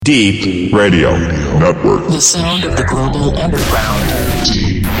Deep Radio Network. The sound of the global underground.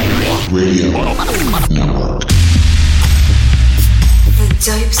 Deep Radio Network. The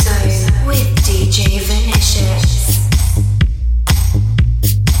DopeZone with DJ Vinicious.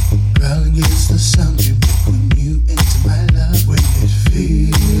 Growling is the sound you make when you enter my love. When it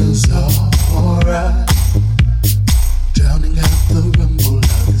feels alright. Drowning out the rumble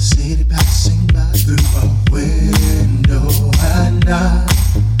of the city passing by through a window at night.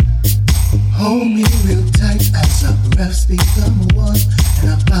 Hold me real tight as our breaths become one and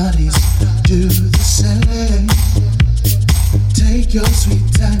our bodies do the same. Take your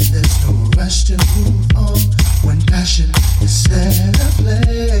sweet time, there's no rush to move on when passion is set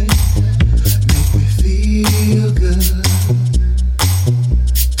aflame. Make me feel good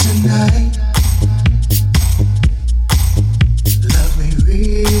tonight. Love me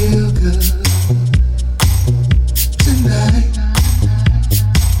real good tonight.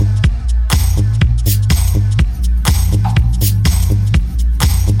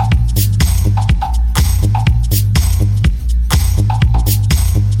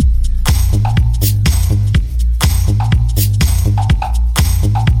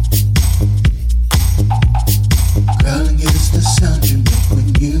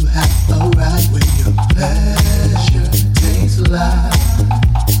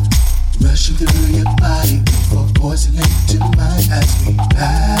 Rushing through your body before forcing into mine as we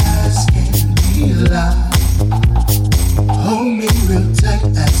bask in the light. Hold me real tight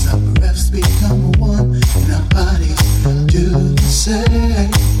as our breaths become one and our bodies do the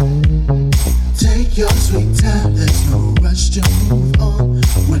same. Take your sweet time, there's no rush to move on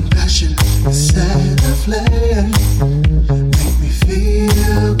when passion is set aflame. Make me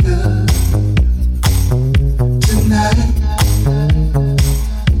feel good tonight.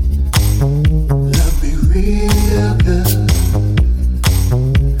 Real good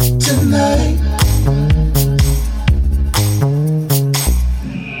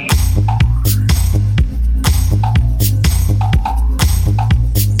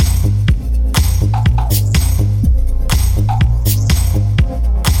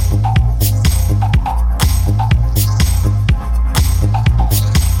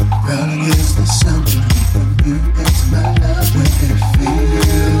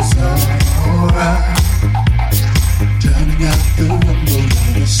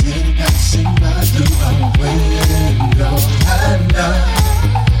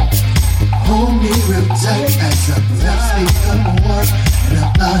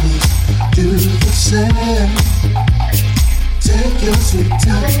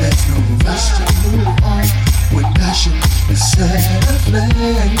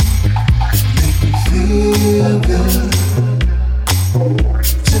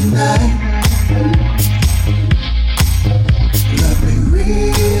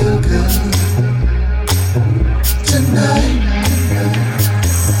tonight.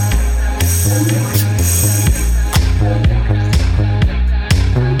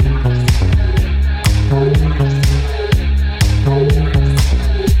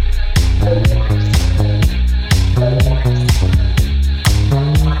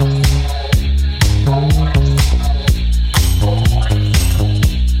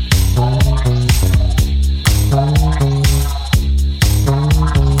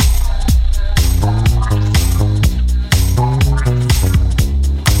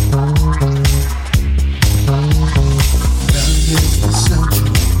 Rolling is the sound you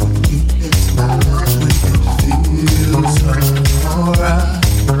make when you enter my love. When it feels alright.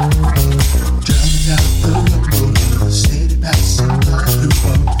 Drowning out the rumble of the city passing by through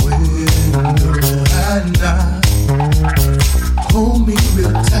our window at night. Hold me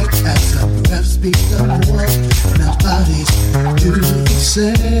real tight as our breaths become one and our bodies do the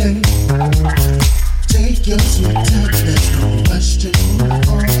same. Take your sweet time, there's no rush to move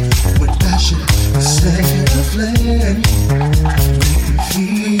on when passion is set aflame. Make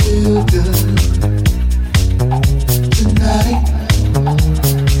me feel good tonight.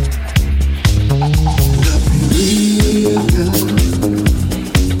 Love me real good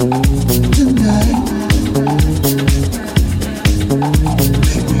tonight.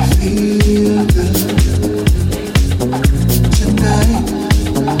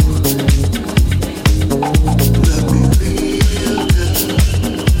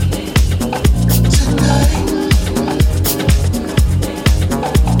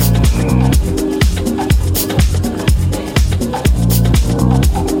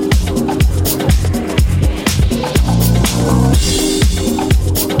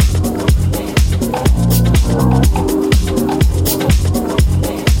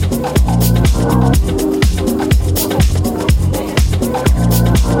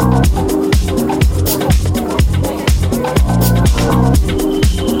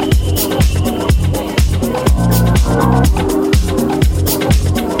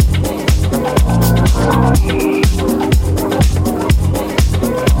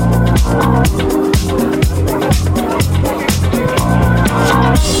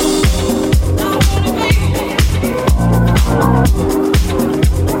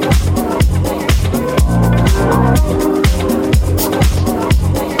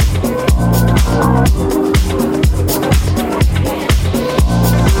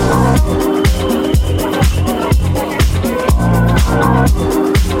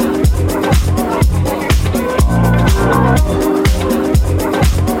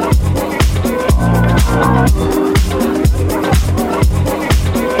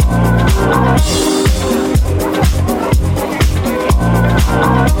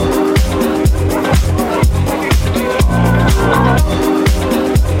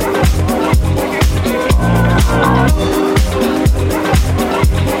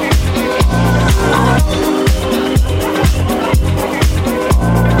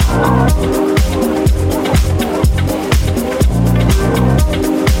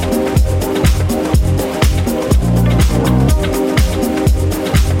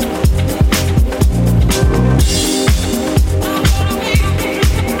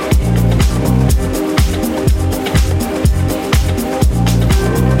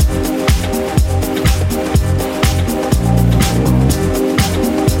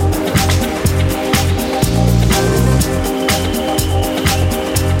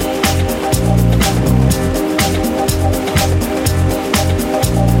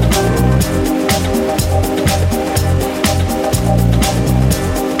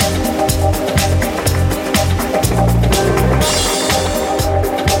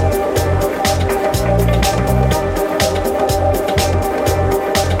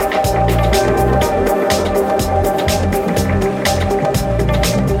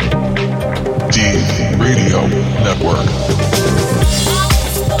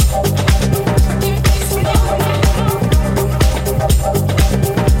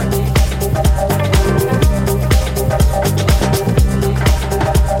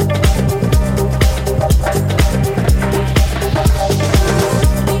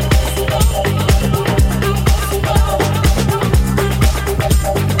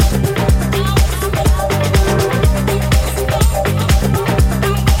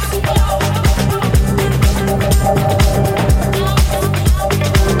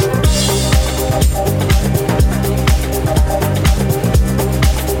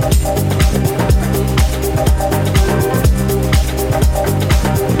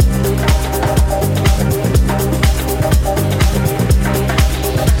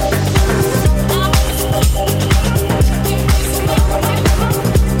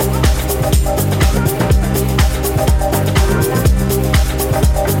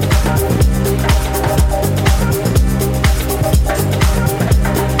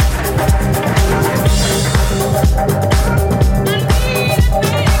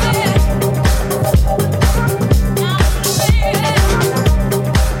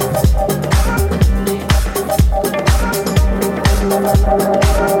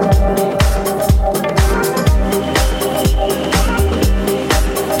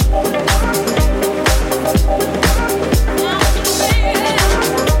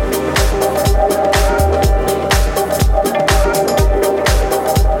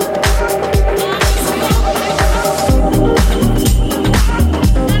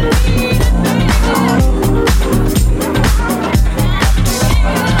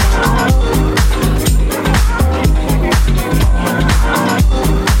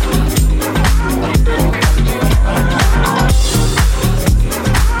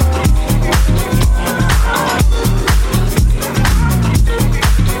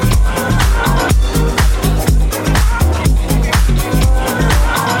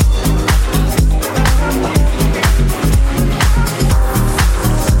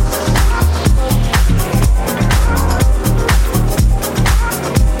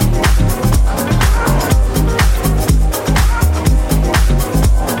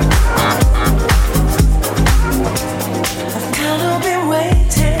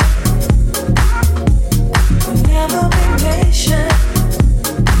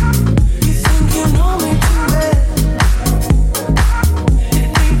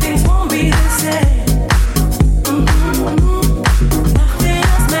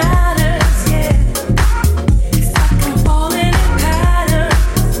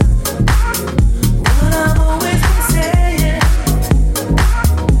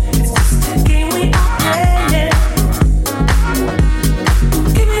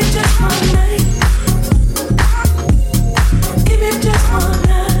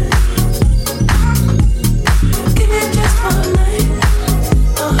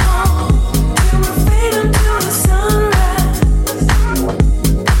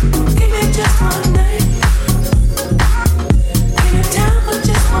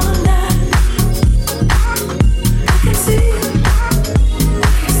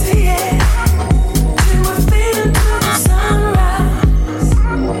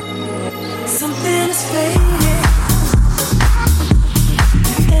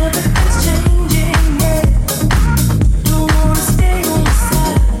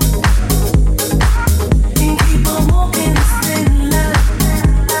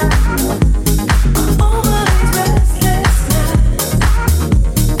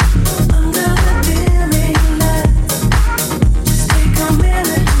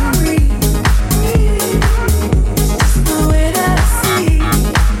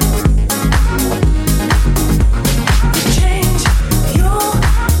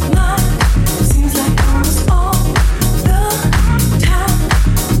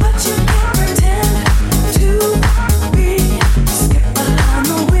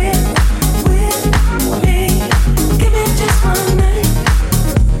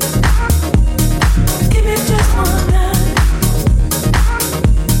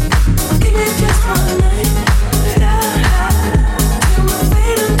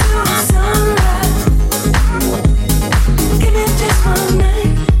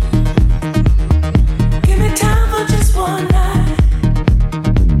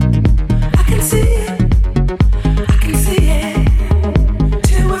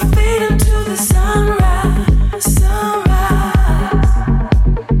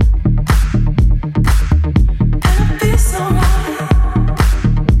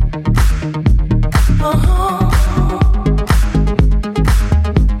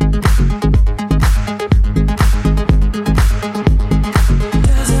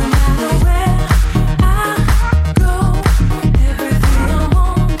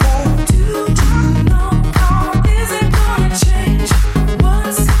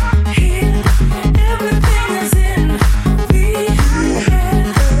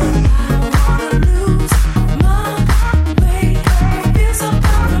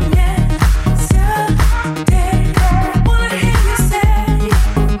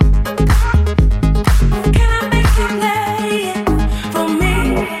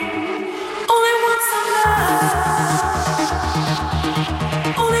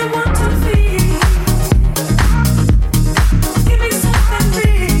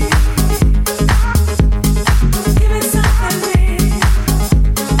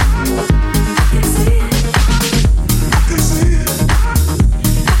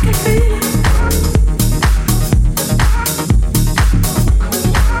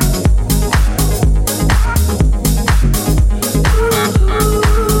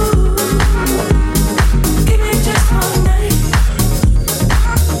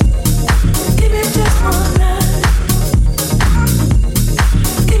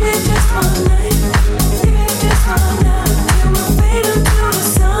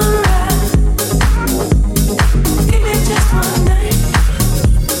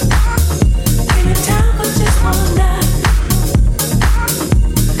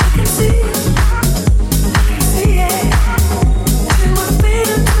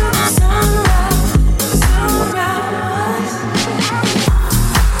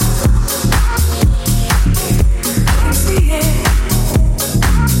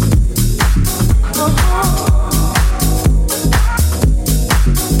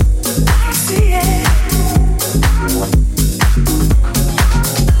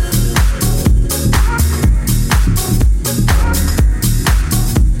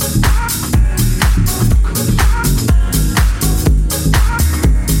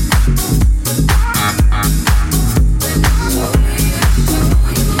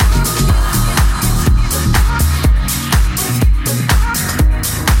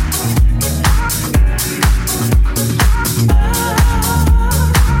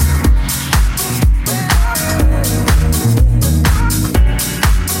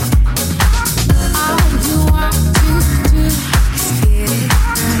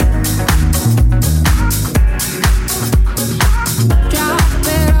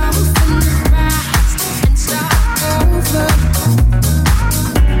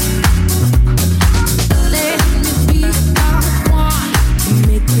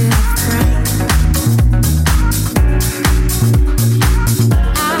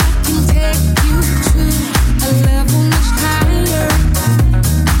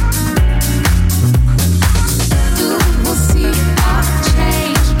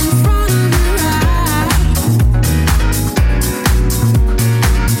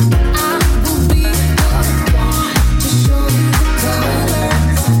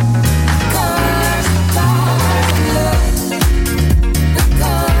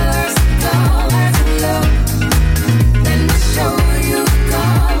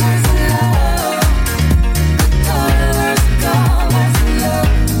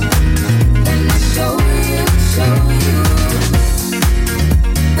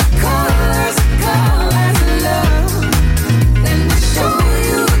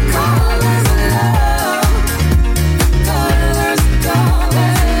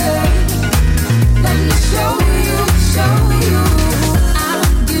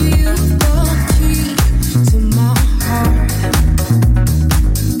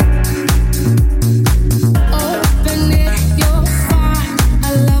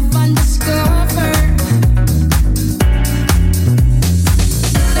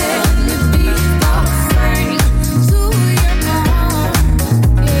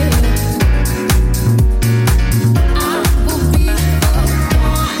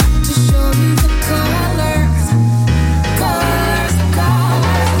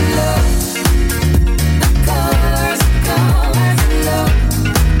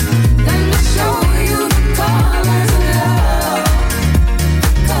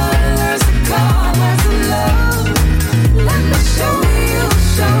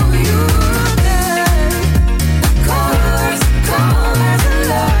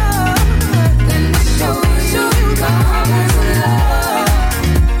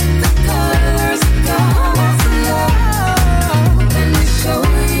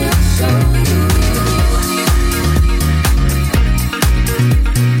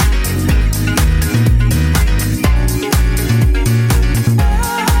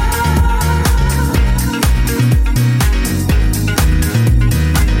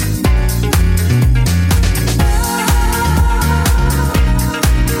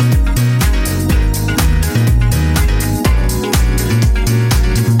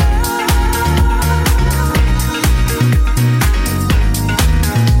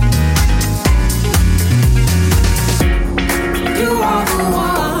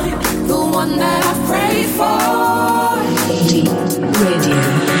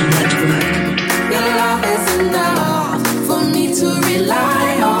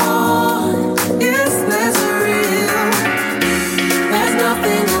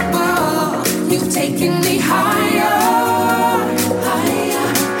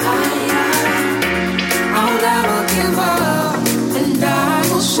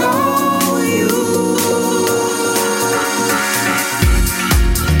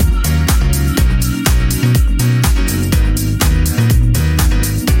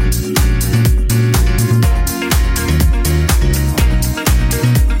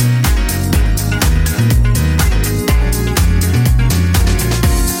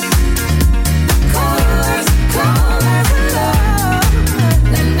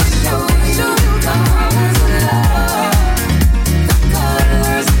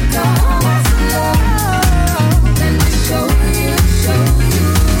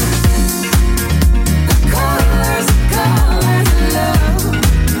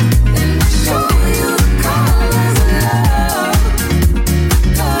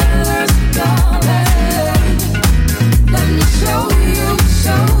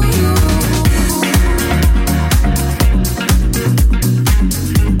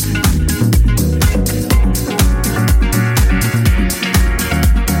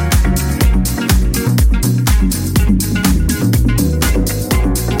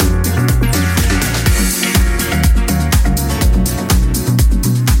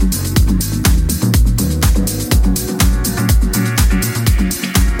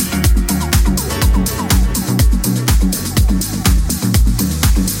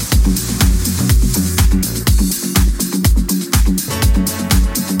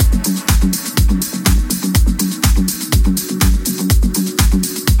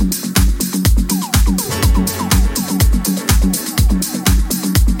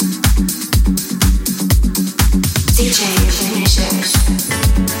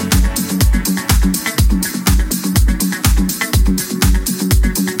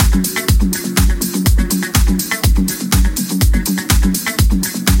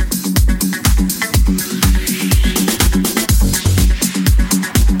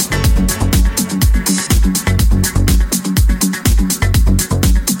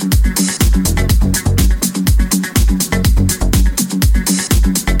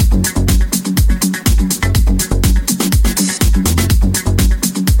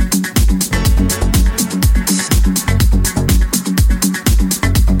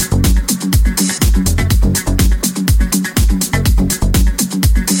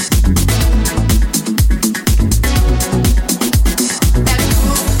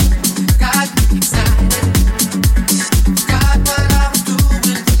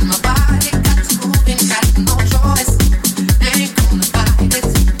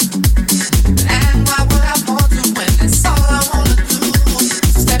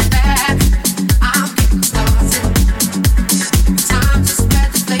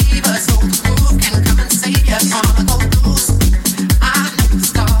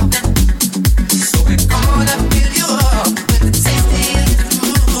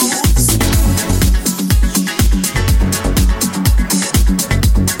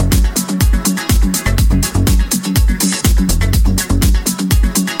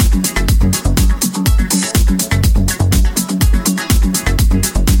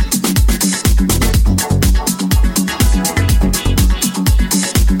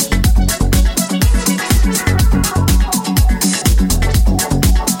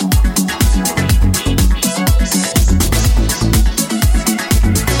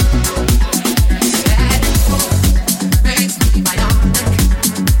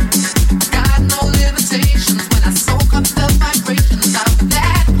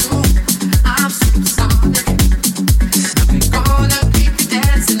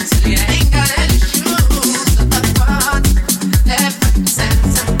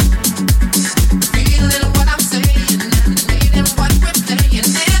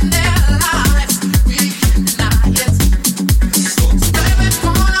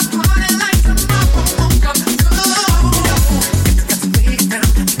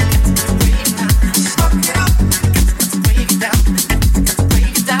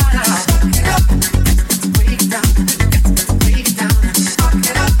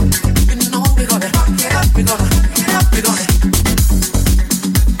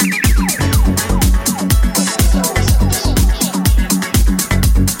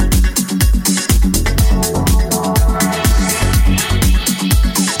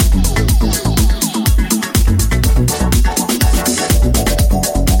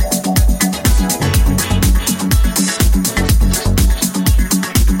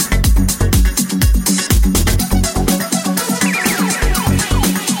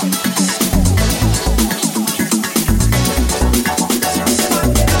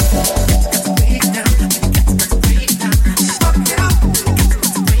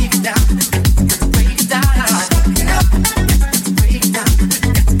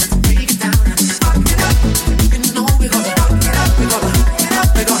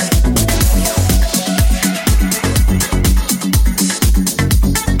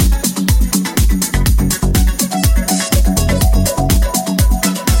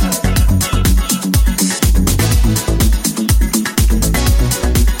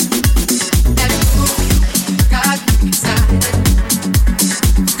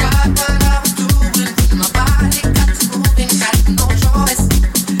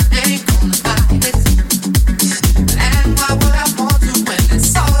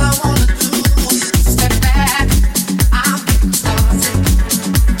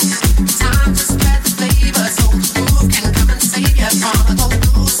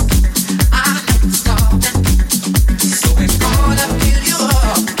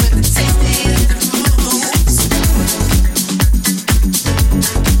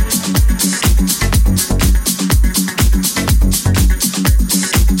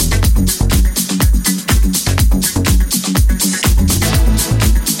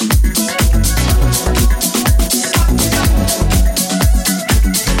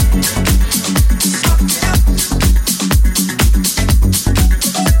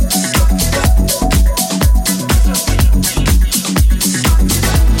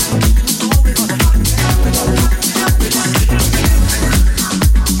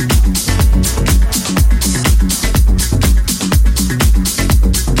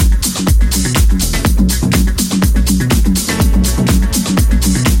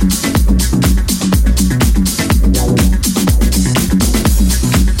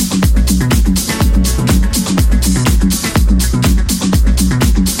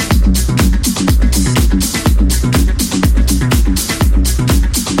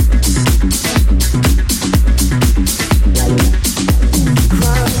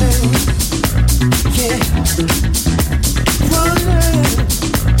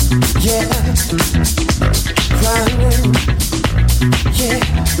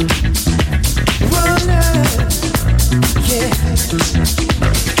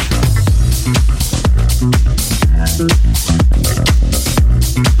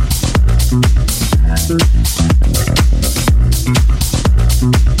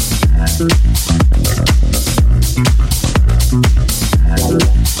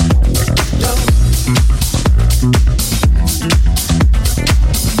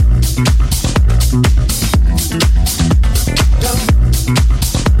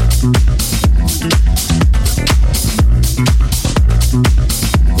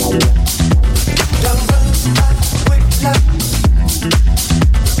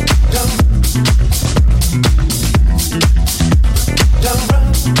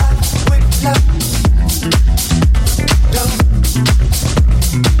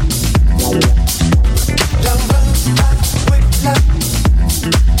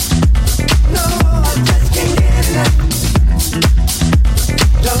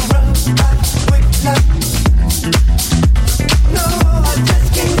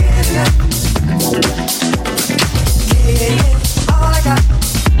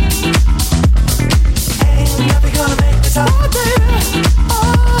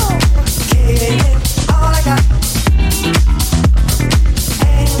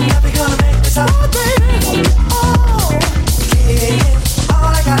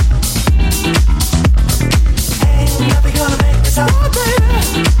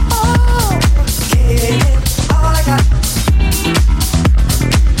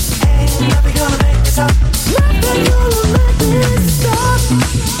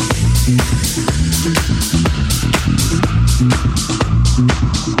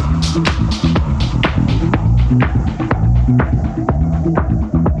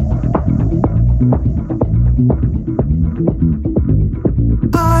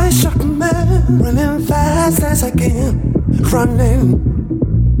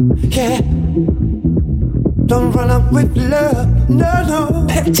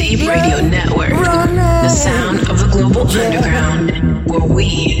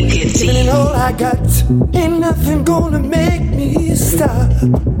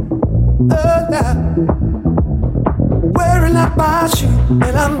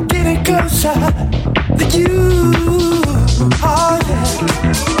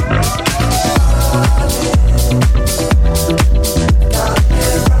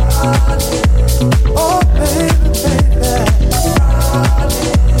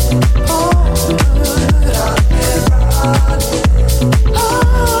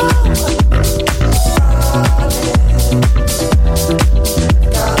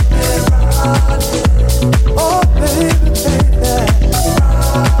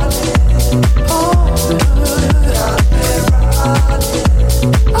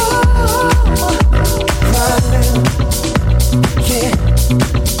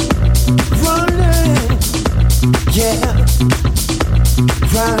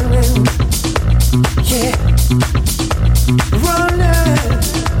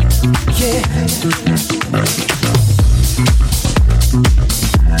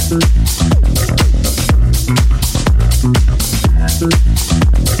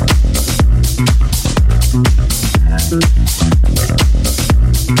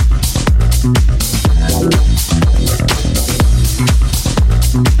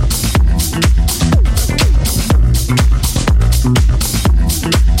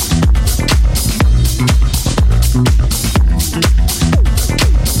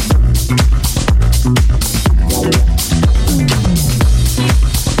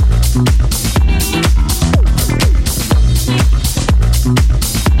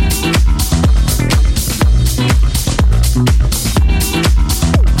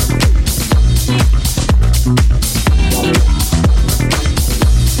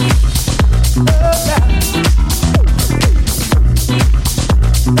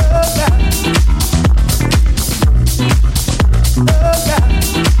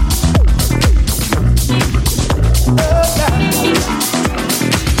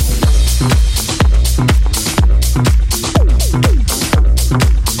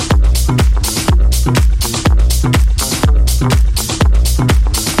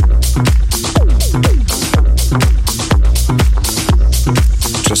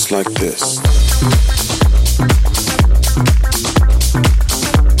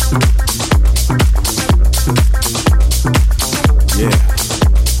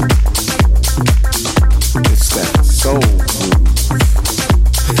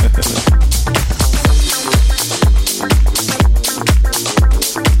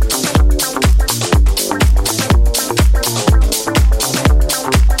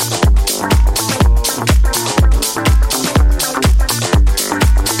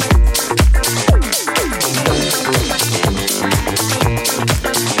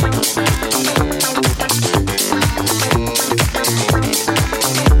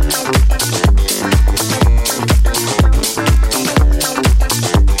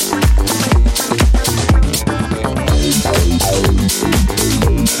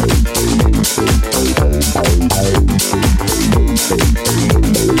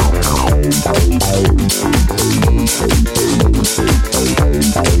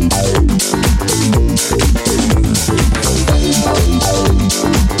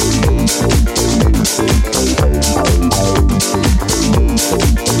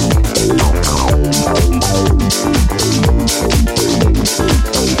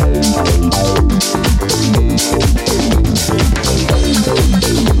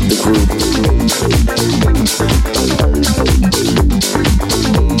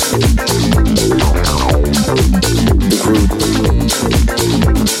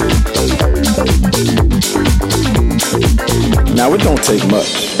 Now it don't take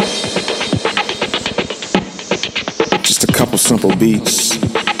much. Just a couple simple beats,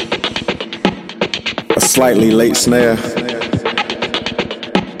 a slightly late snare,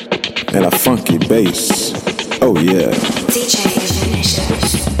 and a funky bass. Oh yeah. DJ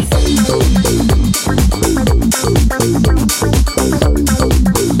Vinicious.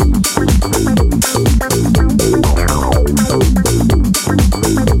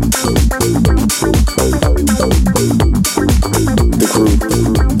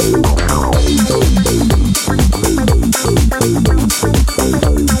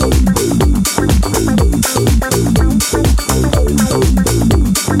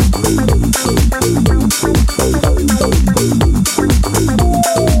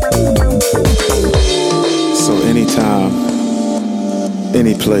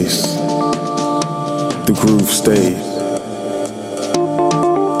 Any place, the groove stayed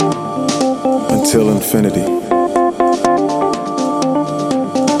until infinity.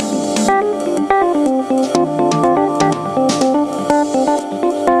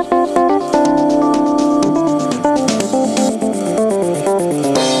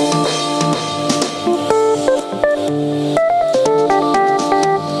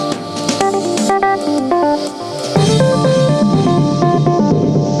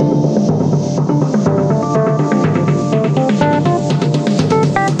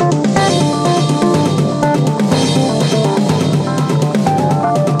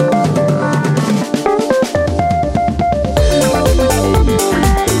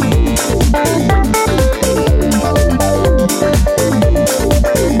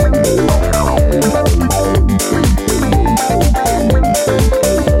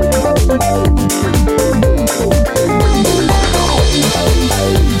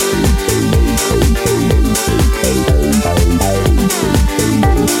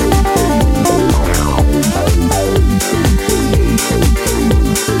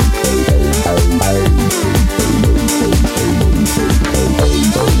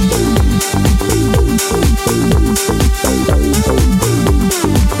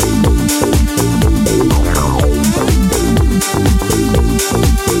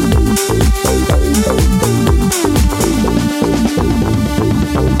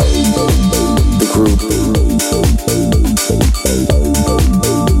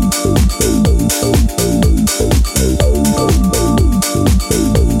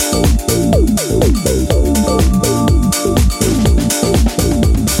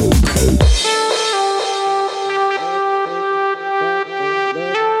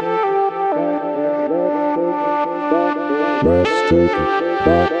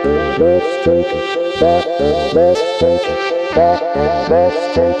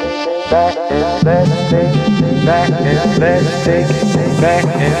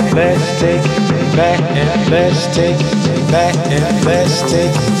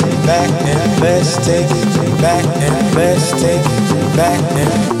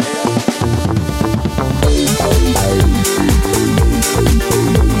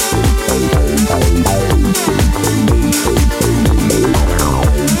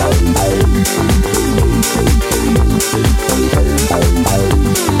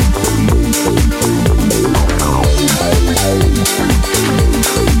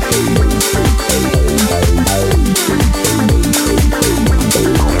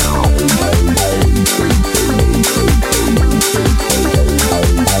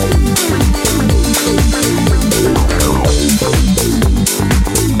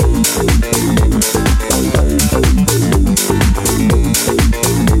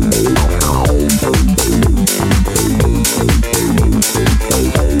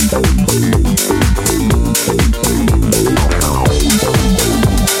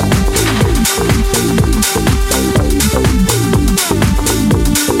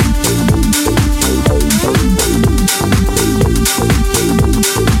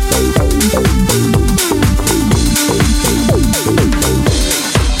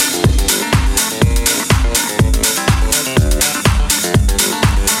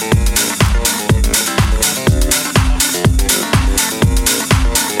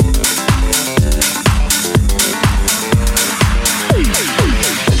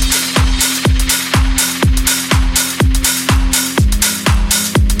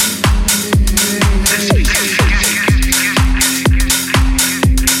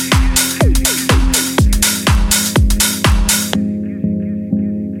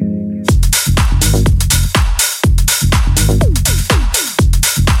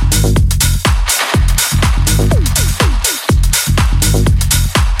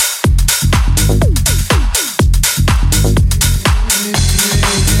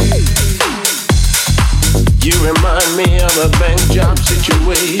 Remind me of a bank job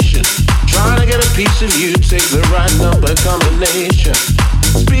situation. Trying to get a piece of you, take the right number combination.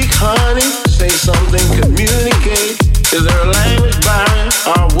 Speak, honey, say something, communicate. Is there a language barrier?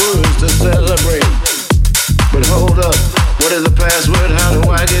 Our words to celebrate. But hold up, what is the password? How do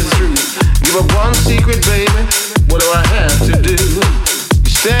I get through? Give up one secret, baby. What do I have to do?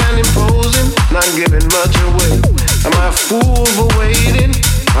 You standing posing, not giving much away. Am I a fool for waiting?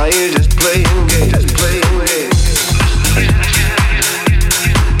 Are you just playing games? Just playing games.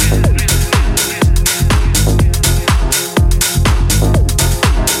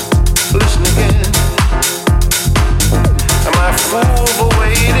 Listen again. Am I a fool for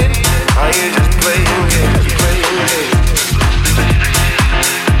waiting? Are you just playing games? Just playing games.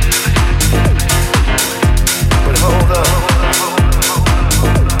 But hold up.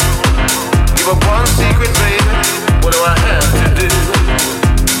 Give up one secret, baby. What do I have to do?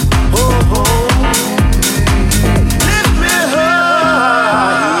 Oh, oh. Lift me high.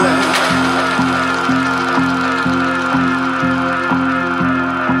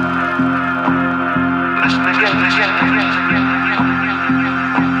 Listen again.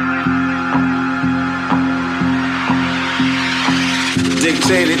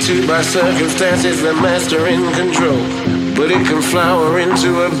 Dictated to by circumstances, the master in control. But it can flower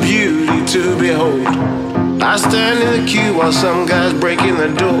into a beauty to behold. I stand in the queue while some guys break in the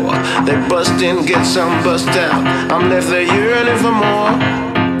door. They bust in, get some bust out. I'm left there yearning for more.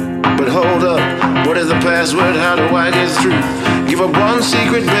 But hold up, what is the password? How do I get through? Give up one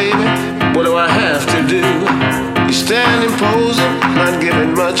secret, baby. What do I have to do? You standing posing, not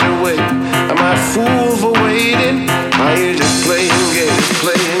giving much away. Am I a fool for waiting? Are you just playing games,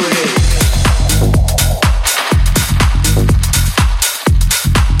 playing games?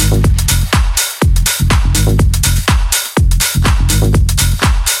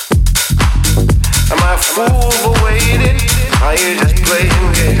 Fool for waiting. Are you just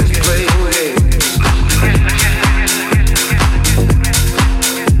playing games, playing games?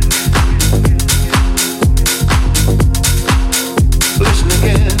 Listen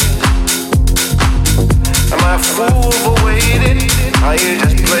again. Am I a fool for waiting? Are you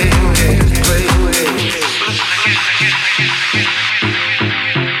just playing games, playing games?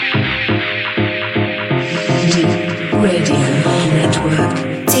 Radio Network.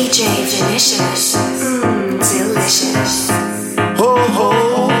 DJ Vinicious. Delicious. Ho ho,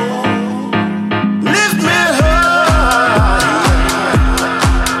 lift me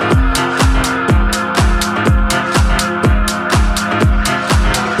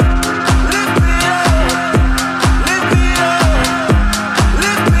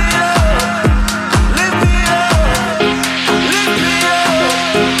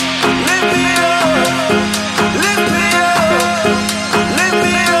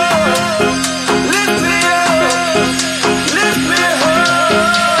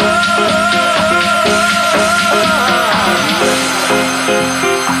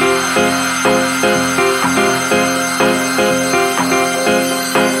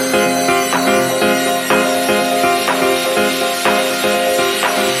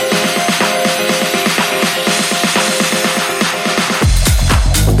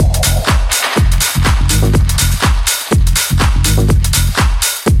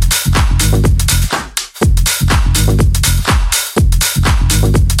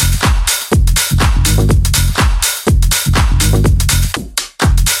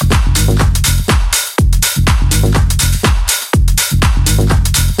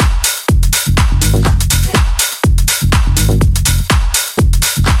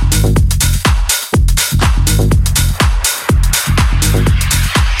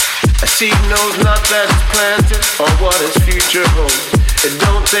knows not that it's planted or what its future holds. It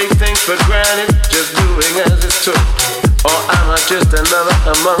don't take things for granted, just doing as it's told. Or am I just another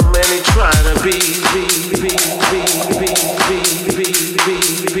among many trying to be?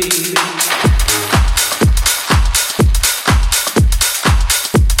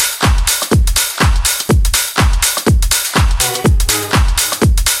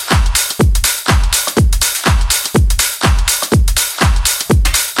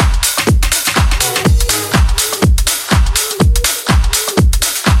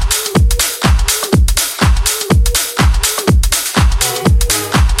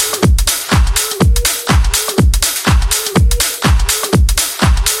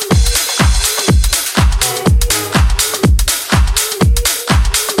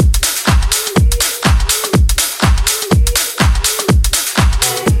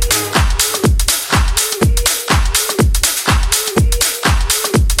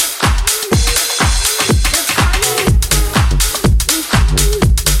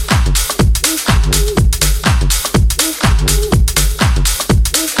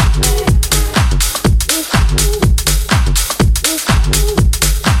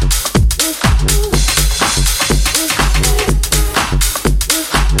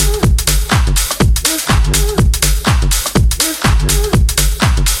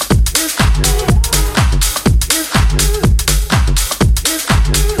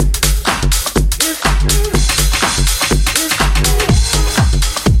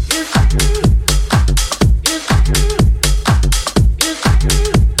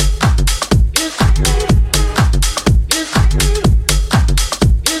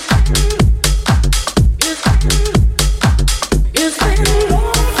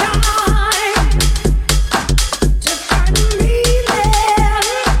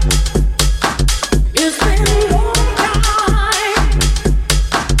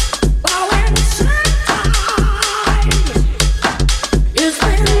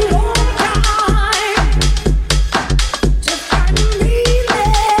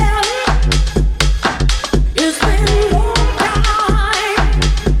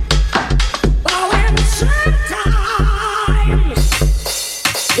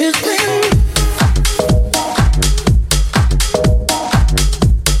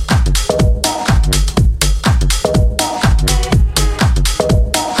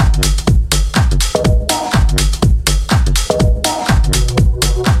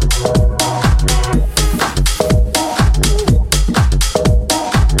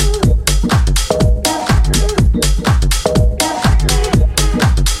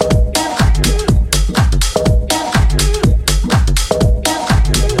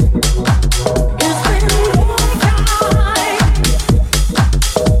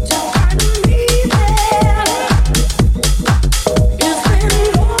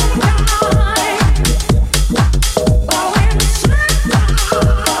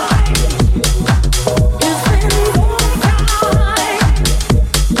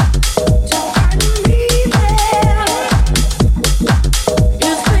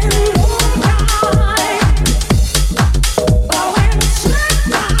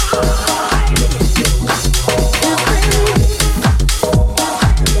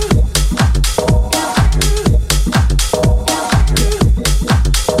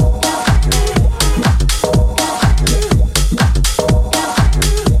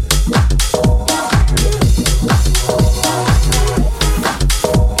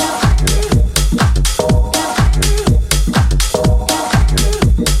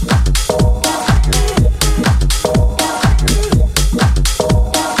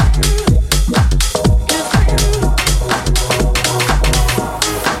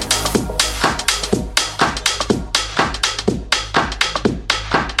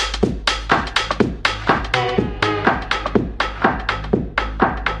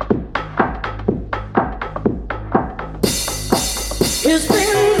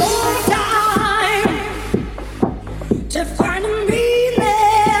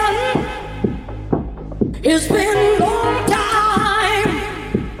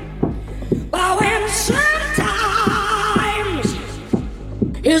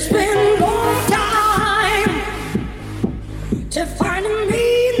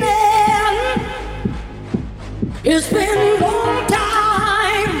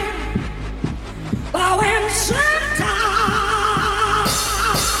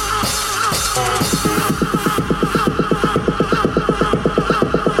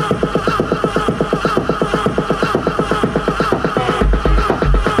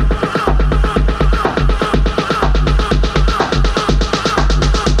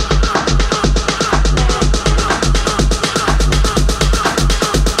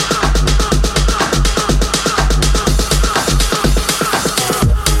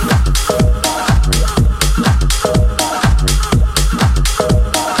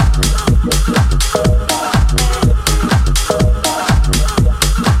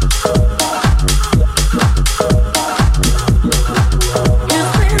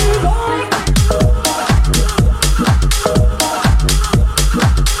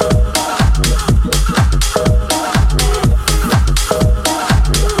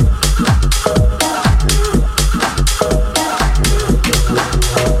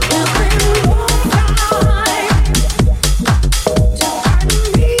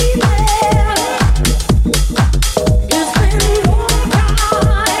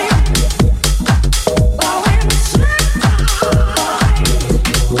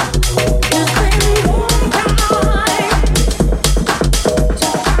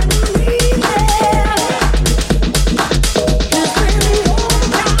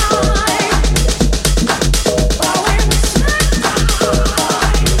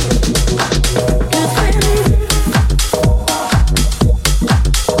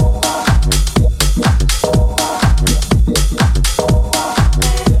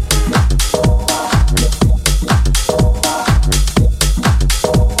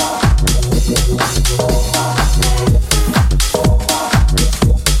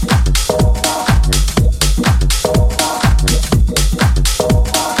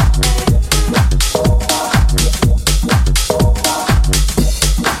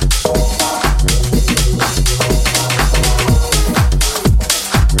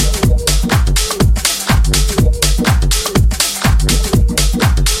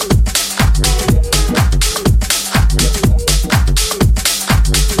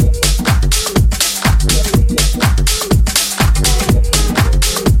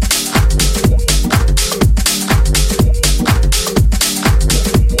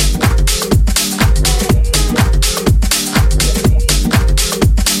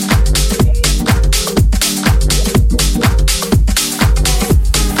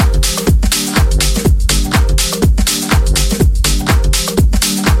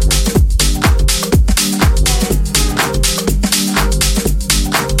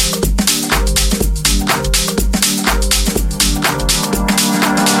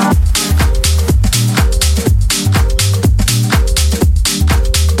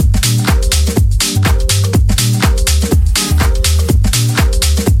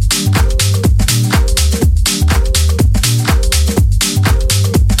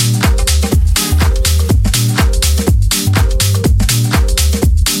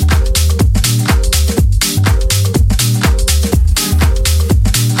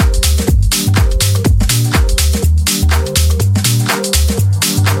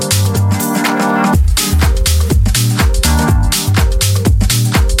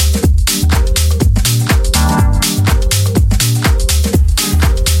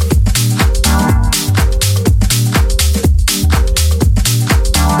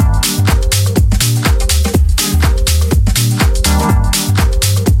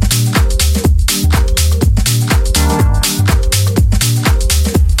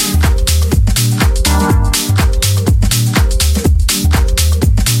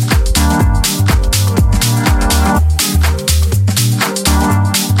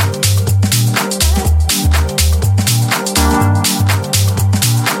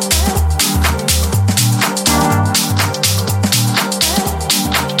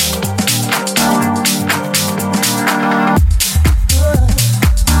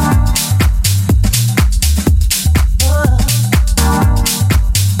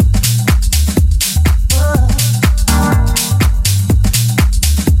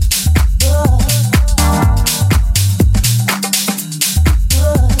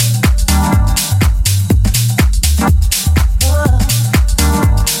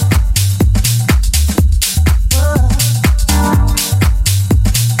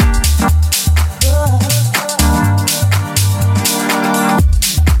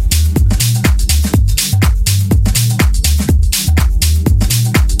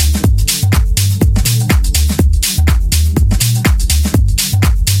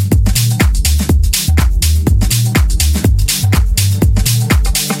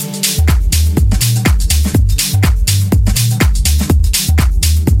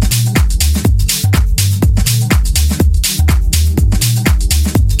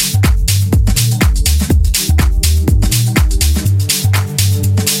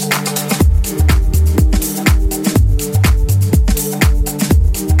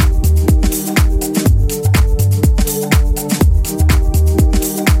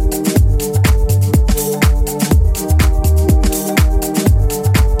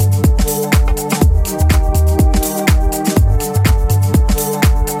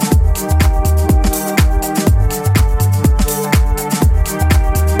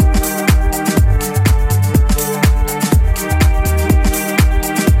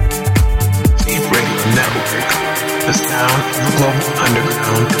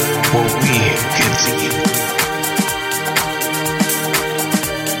 will we continue.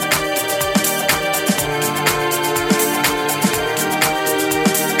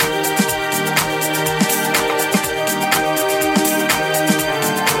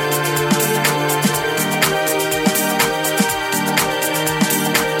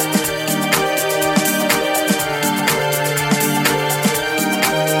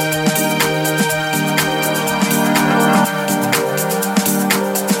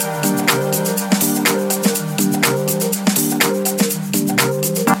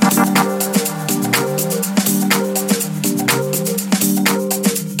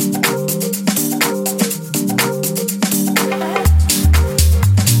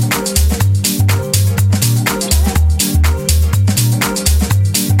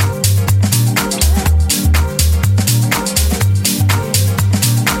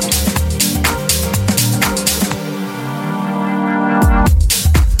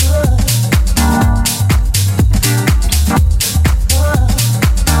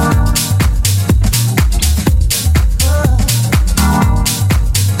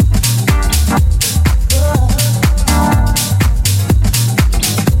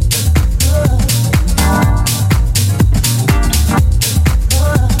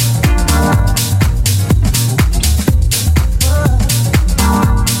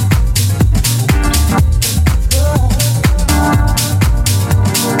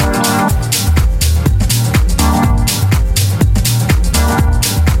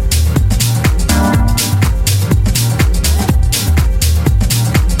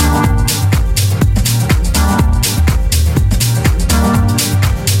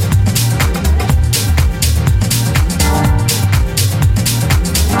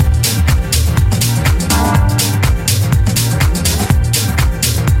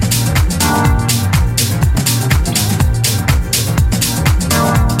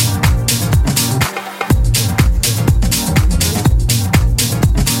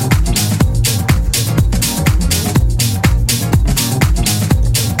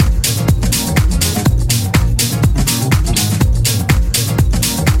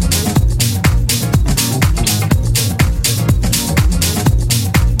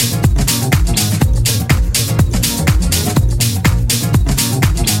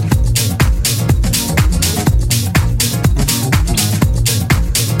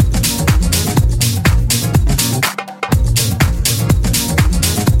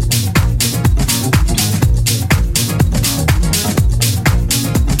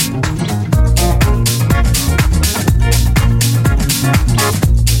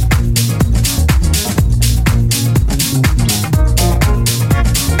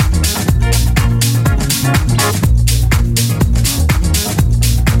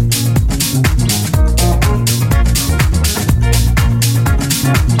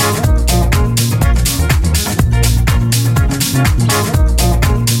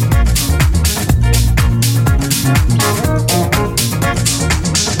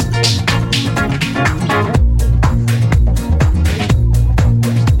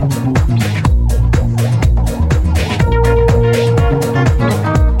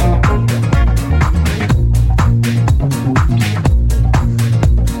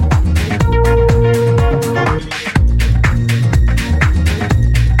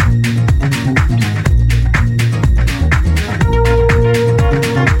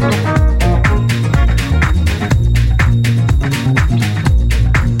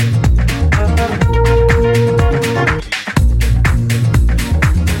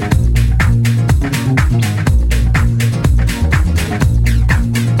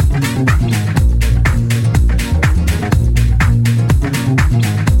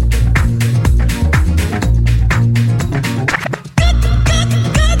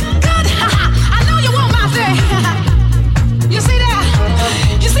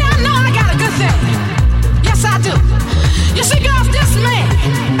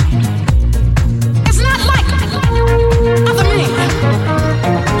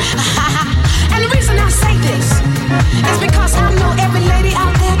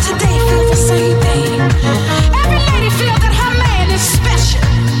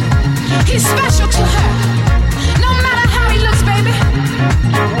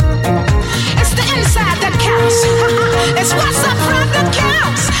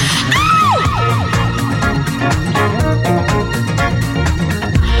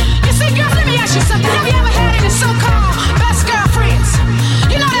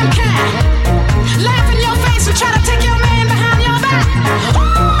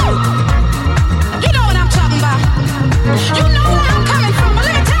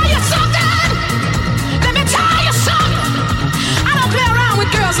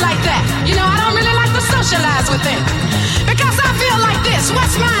 everything. Because I feel like this,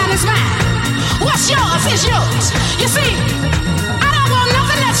 what's mine is mine. What's yours is yours. You see, I don't want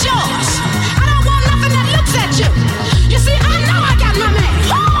nothing that's yours. I don't want nothing that looks at you. You see, I know I got my man.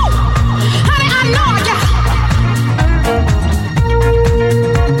 Woo! Honey, I know I got him.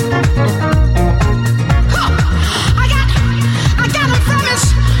 I got him from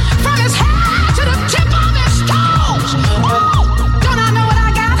his head to the tip of his toes. Ooh, don't I know what I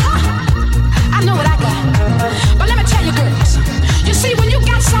got? Huh? I know what I got. But let me tell you, girls. You see, when you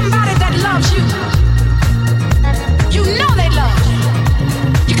got somebody that loves you, you know they love you.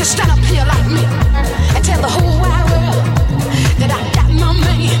 You can stand up here like me and tell the whole wide world that I got my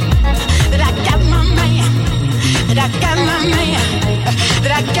man, that I got my man, that I got my man,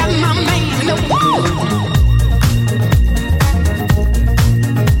 that I got my man. Woo!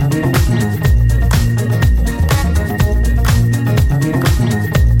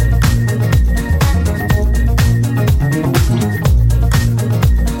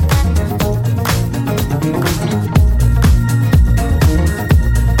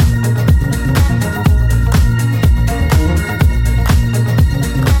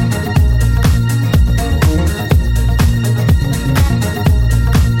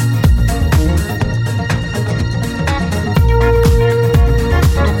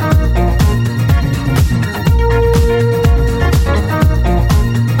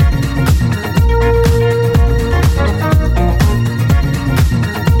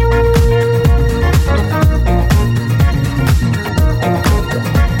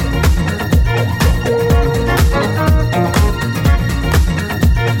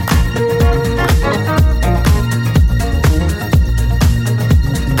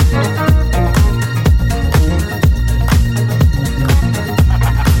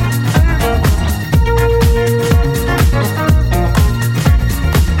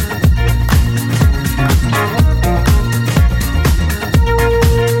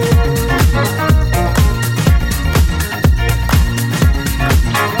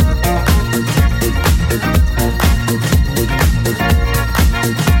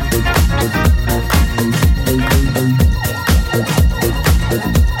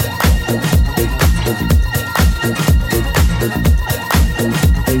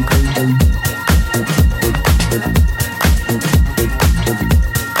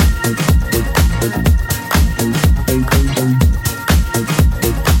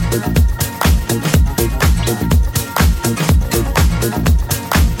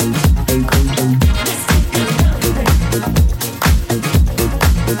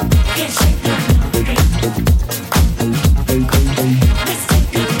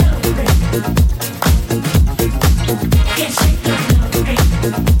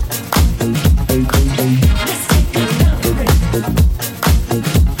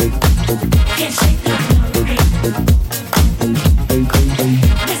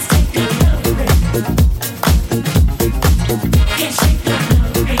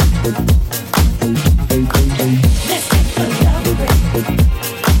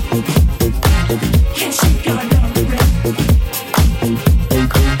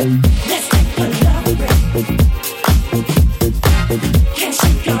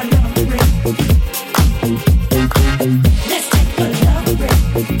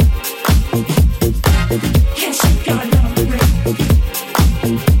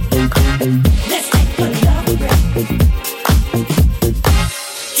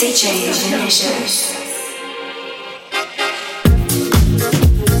 DJ Vinicious.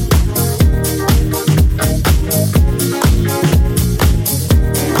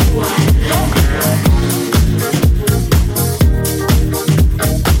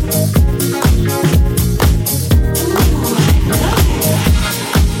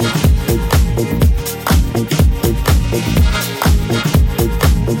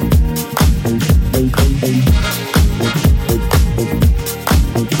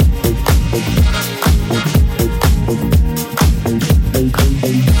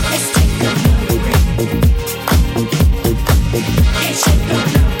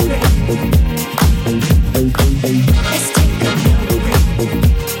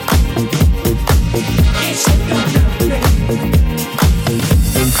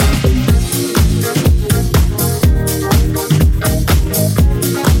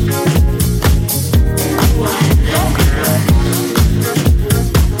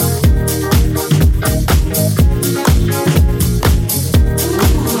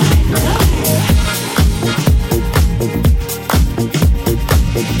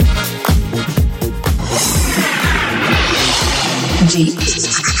 Deep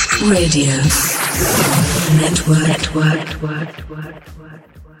Radio Network.